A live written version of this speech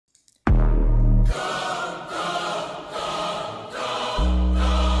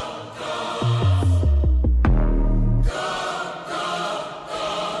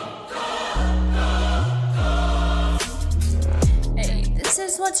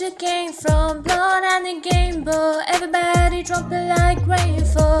you came from, blonde and a game boy. Everybody dropping like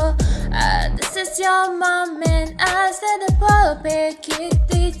rainfall. This is your moment. I said the pulpit, keep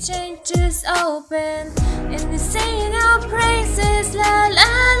the changes open. And they saying your praises, la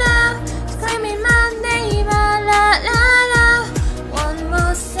la la, screaming my name, la la la. One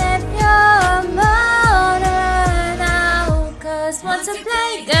more step, you're murder now. Cause want to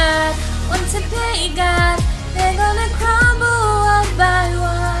play God, want to play God. They're gonna crumble one by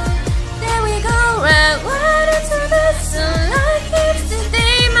one. There we go, right water to the sunlight keeps the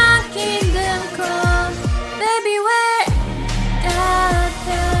day my kingdom come. Baby, where God,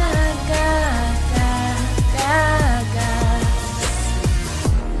 God, God, God, God, God,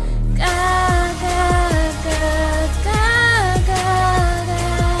 God, God, God, God,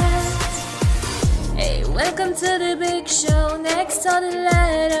 God. Hey, welcome to the big show. Next on the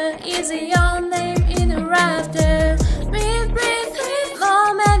ladder is your name in the rafter. Breathe, breathe, breathe,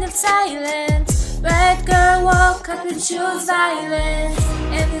 moment of silence. Bad girl, walk up and choose violence.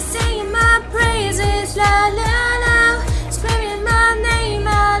 And they're singing my praises, la la la, screaming my name,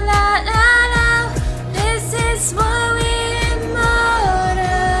 la la la la. This is what we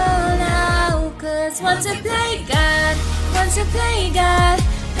immortal now. Cause once you play God, once you play God,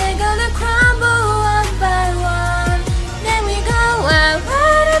 they're gonna crumble one by one. Then we go out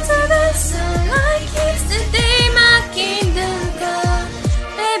right into the sunlight keeps the day my kingdom come.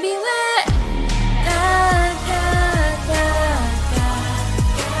 Baby, where God, God, God, God.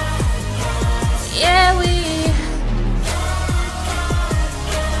 Yeah, we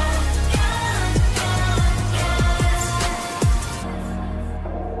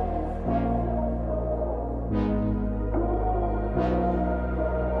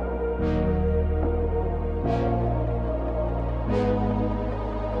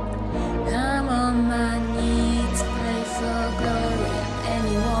come on my knees, pray for glory.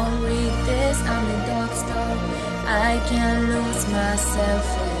 Anyone read this? I'm the dog story. I can't lose myself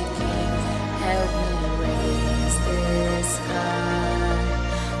again. Help me raise this heart.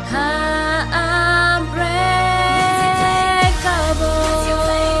 I'm breakable.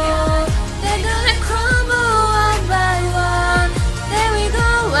 They're gonna crumble one by one. There we go,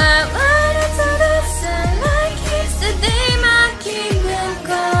 right into the sunlight keeps the day my kingdom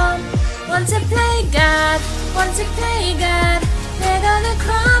come. Want to play God, want to play God.